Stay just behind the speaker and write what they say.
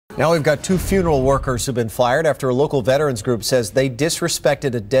Now we've got two funeral workers who've been fired after a local veterans group says they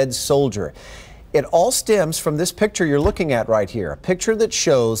disrespected a dead soldier. It all stems from this picture you're looking at right here, a picture that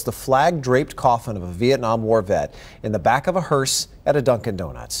shows the flag-draped coffin of a Vietnam War vet in the back of a hearse at a Dunkin'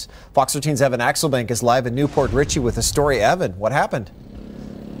 Donuts. Fox 13's Evan Axelbank is live in Newport Richey with the story. Evan, what happened?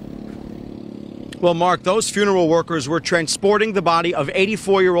 Well, Mark, those funeral workers were transporting the body of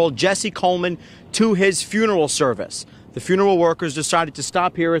 84-year-old Jesse Coleman to his funeral service. The funeral workers decided to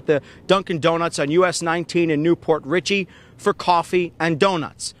stop here at the Dunkin' Donuts on US 19 in Newport Richey for coffee and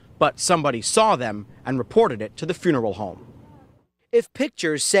donuts. But somebody saw them and reported it to the funeral home. If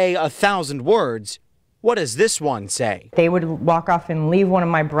pictures say 1,000 words, what does this one say? They would walk off and leave one of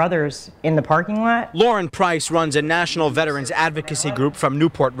my brothers in the parking lot. Lauren Price runs a national veterans advocacy group from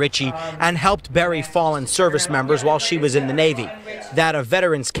Newport Richey and helped bury fallen service members while she was in the Navy. That a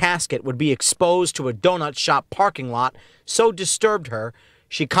veteran's casket would be exposed to a donut shop parking lot so disturbed her,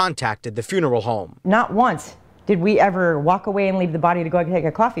 she contacted the funeral home. Not once did we ever walk away and leave the body to go take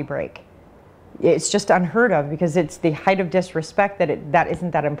a coffee break. It's just unheard of because it's the height of disrespect that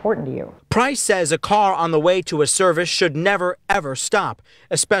isn't that important to you. Price says a car on the way to a service should never, ever stop,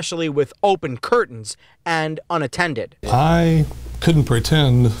 especially with open curtains and unattended. I couldn't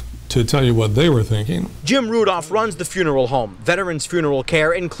pretend to tell you what they were thinking. Jim Rudolph runs the funeral home, Veterans Funeral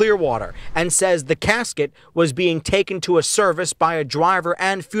Care in Clearwater, and says the casket was being taken to a service by a driver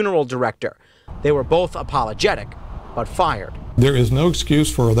and funeral director. They were both apologetic, but fired. There is no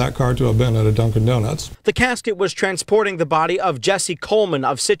excuse for that car to have been at a Dunkin' Donuts. The casket was transporting the body of Jesse Coleman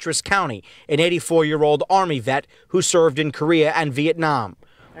of Citrus County, an 84-year-old Army vet who served in Korea and Vietnam.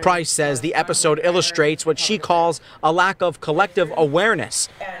 Price says the episode illustrates what she calls a lack of collective awareness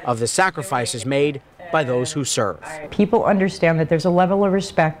of the sacrifices made by those who serve. People understand that there's a level of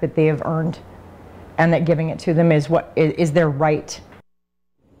respect that they have earned and that giving it to them is their right.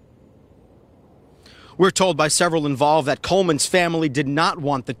 We're told by several involved that Coleman's family did not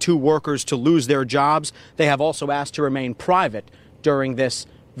want the two workers to lose their jobs. They have also asked to remain private during this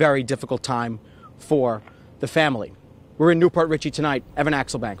very difficult time for the family. We're in Newport Richey tonight. Evan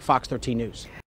Axelbank, Fox 13 News.